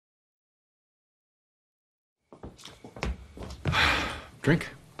Drink?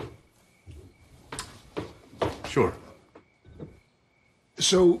 Sure.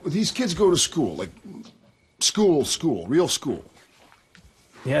 So these kids go to school, like real school.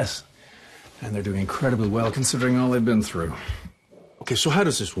 Yes. And they're doing incredibly well considering all they've been through. Okay, so how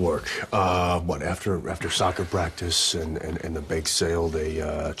does this work? What, after soccer practice and the bake sale,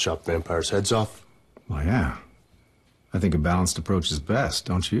 they chop vampires' heads off? Well, yeah. I think a balanced approach is best,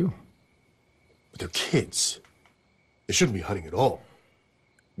 don't you? But they're kids. They shouldn't be hunting at all.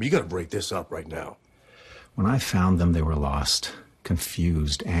 You gotta break this up right now. When I found them, they were lost,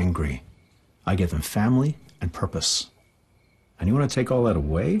 confused, angry. I gave them family and purpose. And you want to take all that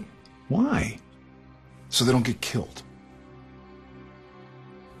away? Why? So they don't get killed.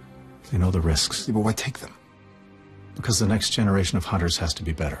 They know the risks. Yeah, but why take them? Because the next generation of hunters has to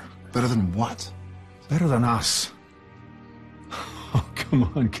be better. Better than what? Better than us. Oh, come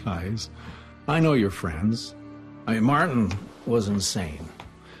on, guys. I know your friends. I mean, Martin was insane.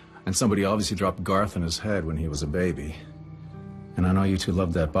 And somebody obviously dropped Garth in his head when he was a baby. And I know you two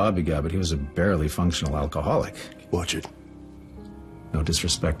loved that Bobby guy, but he was a barely functional alcoholic. Watch it. No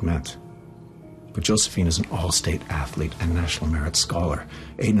disrespect meant. But Josephine is an all-state athlete and National Merit Scholar.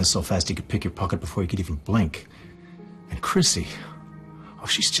 Aiden is so fast he could pick your pocket before you could even blink. And Chrissy, oh,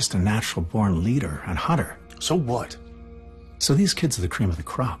 she's just a natural-born leader and hunter. So what? So these kids are the cream of the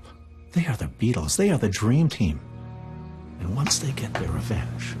crop. They are the Beatles. They are the dream team. And once they get their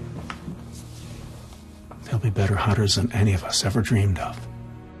revenge, they'll be better hunters than any of us ever dreamed of.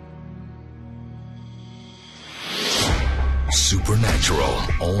 Supernatural,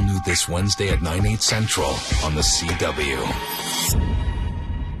 all new this Wednesday at 9/8 Central on the CW.